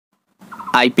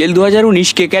IPL 2019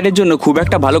 কেকেআরের জন্য খুব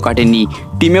একটা ভালো কাটেনি।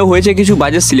 টিমেও হয়েছে কিছু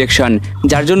বাজে সিলেকশন,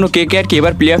 যার জন্য কেকেআরকে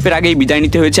এবার প্লে অফের আগেই বিদায়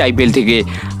নিতে হয়েছে আইপিএল থেকে।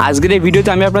 আজকের এই ভিডিওতে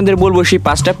আমি আপনাদের বলবো সেই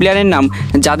 5টা প্লেয়ারের নাম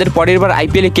যাদের পরের বার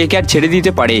আইপিএলে কেকেআর ছেড়ে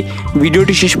দিতে পারে।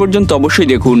 ভিডিওটি শেষ পর্যন্ত অবশ্যই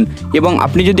দেখুন, এবং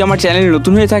আপনি যদি আমার চ্যানেলে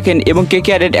নতুন হয়ে থাকেন এবং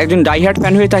কেকেআরের একজন ডাইহার্ট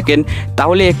ফ্যান হয়ে থাকেন,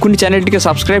 তাহলে এক্ষুনি চ্যানেলটিকে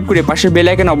সাবস্ক্রাইব করে পাশের বেল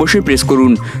আইকন অবশ্যই প্রেস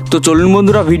করুন। তো চলুন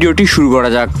বন্ধুরা, ভিডিওটি শুরু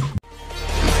করা যাক।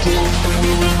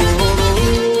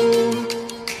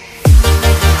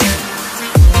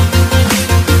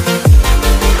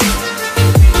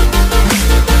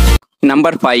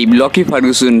 Number 5, Lockie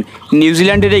Ferguson.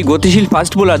 নিউজিল্যান্ডের এই গতিশীল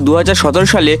ফাস্ট বোলার 2017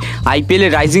 সালে আইপিএলে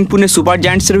রাইজিং পুনে সুপার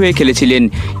জায়ান্টসের হয়ে খেলেছিলেন।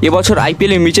 এবছর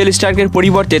আইপিএলে মিচেল স্টার্কের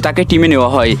পরিবর্তে তাকে টিমে নেওয়া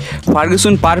হয়।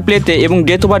 ফার্গুসন পার প্লেতে এবং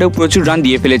ডেথ ওভারেও প্রচুর রান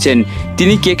দিয়ে ফেলেছেন।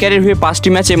 তিনি কেকেআরের হয়ে 5টি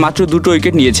ম্যাচে মাত্র 2টো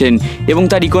উইকেট নিয়েছেন এবং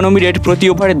তার ইকোনমি রেট প্রতি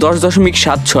ওভারে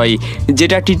 10.76,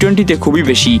 যেটা টি20তে খুবই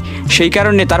বেশি। সেই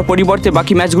কারণে তার পরিবর্তে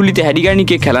বাকি ম্যাচগুলিতে হ্যারি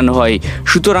গার্নিকে খেলানো হয়।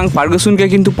 সুতরাং ফার্গুসনকে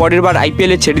কিন্তু পরের বার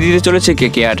আইপিএলে ছেড়ে দিতে চলেছে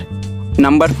কেকেআর।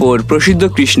 নাম্বার 4, প্রসিদ্ধ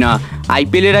কৃষ্ণা।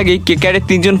 আইপিএলের আগেই কেকেআরের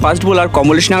 3জন ফাস্ট বোলার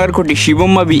কমলেশ নাগারকোটি,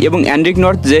 শিবম মাবি এবং অ্যান্ড্রিক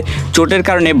নর্থজে চোটের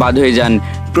কারণে বাদ হয়ে যান।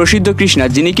 প্রসিদ্ধ কৃষ্ণা,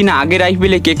 যিনি কিনা আগের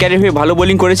আইপিএলে কেকেআরের হয়ে ভালো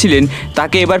বোলিং করেছিলেন,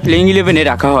 তাকে এবার প্লেইং 11-এ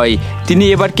রাখা হয়। তিনি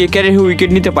এবার কেকেআরের হয়ে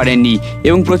উইকেট নিতে পারেননি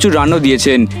এবং প্রচুর রানও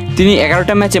দিয়েছেন। তিনি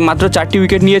 11টা ম্যাচে মাত্র 4টি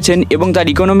উইকেট নিয়েছেন এবং তার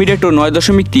ইকোনমি রেটও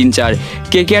 9.34।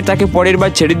 কেকেআর তাকে পরের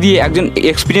বার ছেড়ে দিয়ে একজন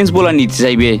এক্সপিরিয়েন্স বোলার নিতে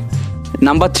চাইবে।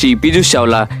 নাম্বার 3, পীযূষ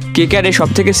চাওলা। কেকেআরের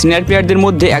সবথেকে সিনিয়র প্লেয়ারদের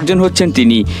মধ্যে একজন হচ্ছেন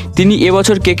তিনি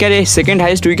এবছর কেকেআরের সেকেন্ড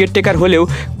হাইয়েস্ট উইকেট টেকার হলেও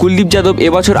কুলদীপ যাদব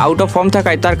এবছর আউট অফ ফর্ম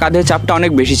থাকায় তার কাঁধে চাপটা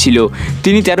অনেক বেশি ছিল।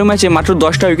 তিনি 13 ম্যাচে মাত্র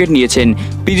 10টা উইকেট নিয়েছেন।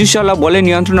 পীযূষ চাওলা বলে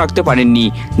নিয়ন্ত্রণ রাখতে পারেননি,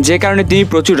 যে কারণে তিনি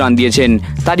প্রচুর রান দিয়েছেন।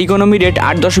 তার ইকোনমি রেট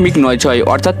 8.96,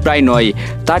 অর্থাৎ প্রায় 9।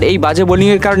 তার এই বাজে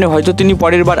বোলিংয়ের কারণে হয়তো তিনি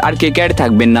পরের বার আর কেকেআরে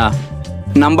থাকবেন না।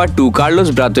 Number 2, Carlos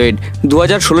Brathwaite.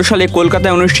 2016 সালে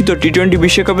কলকাতায় অনুষ্ঠিত টি20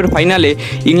 বিশ্বকাপের ফাইনালে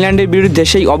ইংল্যান্ডের বিরুদ্ধে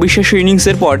সেই অবিশ্বাস্য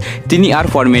ইনিংসের পর তিনি আর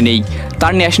ফর্মে নেই।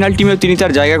 তার ন্যাশনাল টিমেও তিনি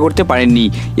তার জায়গা করতে পারেননি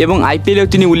এবং আইপিএলেও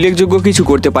তিনি উল্লেখযোগ্য কিছু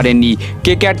করতে পারেননি।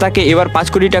 কেকেআর তাকে এবার 5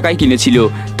 কোটি টাকায় কিনেছিল।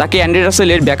 তাকে অ্যান্ড্রে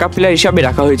রাসেলের ব্যাকআপ প্লেয়ার হিসাবে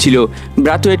রাখা হয়েছিল।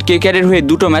 ব্রাথওয়েট কেকেআরের হয়ে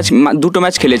দুটো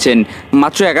ম্যাচ খেলেছেন,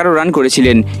 মাত্র 11 রান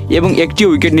করেছিলেন এবং একটিও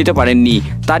উইকেট নিতে পারেননি।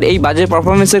 তার এই বাজে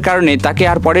পারফরমেন্সের কারণে তাকে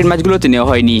আর পরের ম্যাচগুলোতে নেওয়া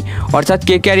হয়নি। অর্থাৎ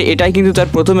কেকেআরে এটাই কিন্তু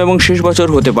তার প্রথম এবং শেষ বছর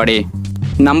হতে পারে।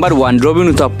 নাম্বার 1, রবিন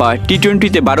উথাপ্পা।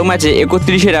 টি20তে 12 ম্যাচে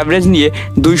 31-এর অ্যাভারেজ নিয়ে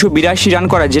 282 রান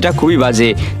করা, যেটা খুবই বাজে।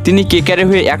 তিনি কেকেআরের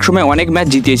হয়ে একসময় অনেক ম্যাচ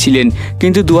জিতিয়েছিলেন,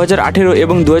 কিন্তু 2018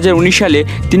 এবং 2019 সালে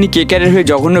তিনি কেকেআরের হয়ে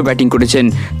জঘন্য ব্যাটিং করেছেন।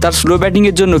 তার স্লো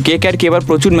ব্যাটিংয়ের জন্য কেকেআরকে এবার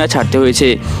প্রচুর ম্যাচ হারতে হয়েছে।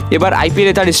 এবার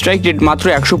আইপিএলে তার স্ট্রাইক রেট মাত্র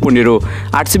 115।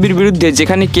 আরসিবির বিরুদ্ধে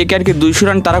যেখানে কেকেআরকে 200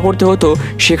 রান তাড়া করতে হতো,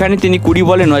 সেখানে তিনি 20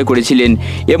 বলে 9 করেছিলেন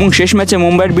এবং শেষ ম্যাচে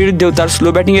মুম্বাইয়ের বিরুদ্ধেও তার স্লো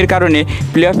ব্যাটিংয়ের কারণে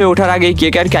প্লে অফে ওঠার আগেই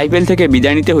কেকেআরকে আইপিএল থেকে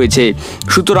বিদায় নিতে হয়েছে।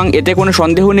 সুতরাং এতে কোনো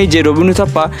সন্দেহ নেই যে রবিন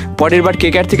উথাপ্পা পরের বার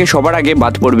কেকেআর থেকে সবার আগে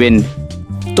বাদ পড়বেন।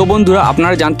 তো বন্ধুরা,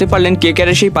 আপনারা জানতে পারলেন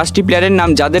কেকেআরের সেই 5টি প্লেয়ারের নাম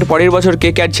যাদের পরের বছর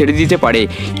কেকেআর ছেড়ে দিতে পারে।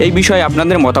 এই বিষয়ে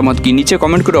আপনাদের মতামত কি, নিচে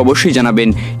কমেন্ট করে অবশ্যই জানাবেন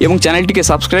এবং চ্যানেলটিকে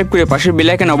সাবস্ক্রাইব করে পাশের বেল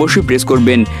আইকন অবশ্যই প্রেস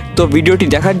করবেন। তো ভিডিওটি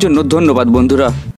দেখার জন্য ধন্যবাদ বন্ধুরা।